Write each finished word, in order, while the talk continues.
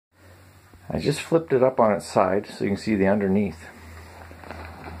I just flipped it up on its side so you can see the underneath.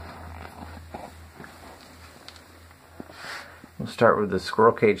 We'll start with the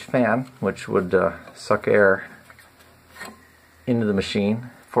squirrel cage fan, which would suck air into the machine,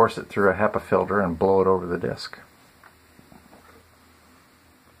 force it through a HEPA filter, and blow it over the disc.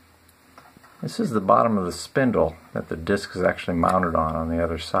 This is the bottom of the spindle that the disc is actually mounted on the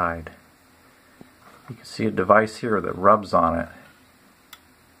other side. You can see a device here that rubs on it.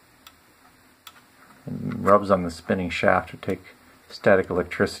 It rubs on the spinning shaft to take static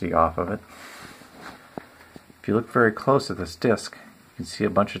electricity off of it. If you look very close at this disc, you can see a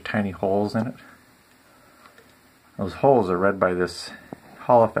bunch of tiny holes in it. Those holes are read by this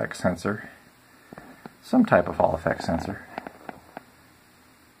Hall effect sensor, some type of Hall effect sensor,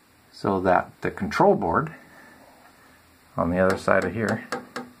 so that the control board on the other side of here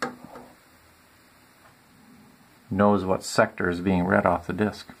knows what sector is being read off the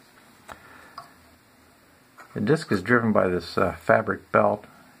disc. The disc is driven by this fabric belt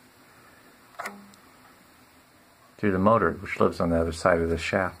through the motor, which lives on the other side of the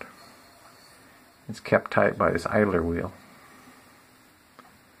shaft. It's kept tight by this idler wheel.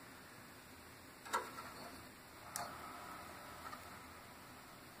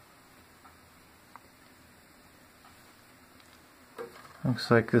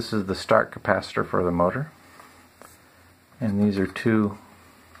 Looks like this is the start capacitor for the motor, and these are two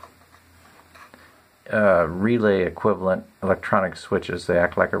relay equivalent electronic switches. They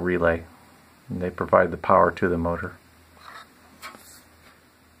act like a relay, and they provide the power to the motor.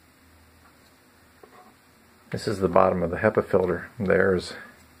 This is the bottom of the HEPA filter. There's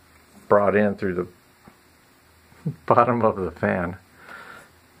brought in through the bottom of the fan,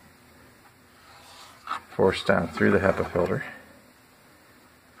 forced down through the HEPA filter.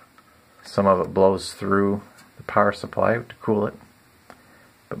 Some of it blows through the power supply to cool it,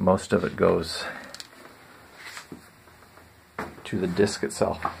 but most of it goes to the disc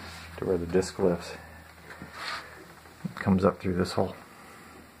itself, to where the disc lives. It comes up through this hole.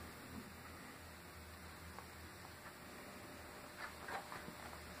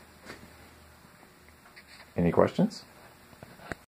 Any questions?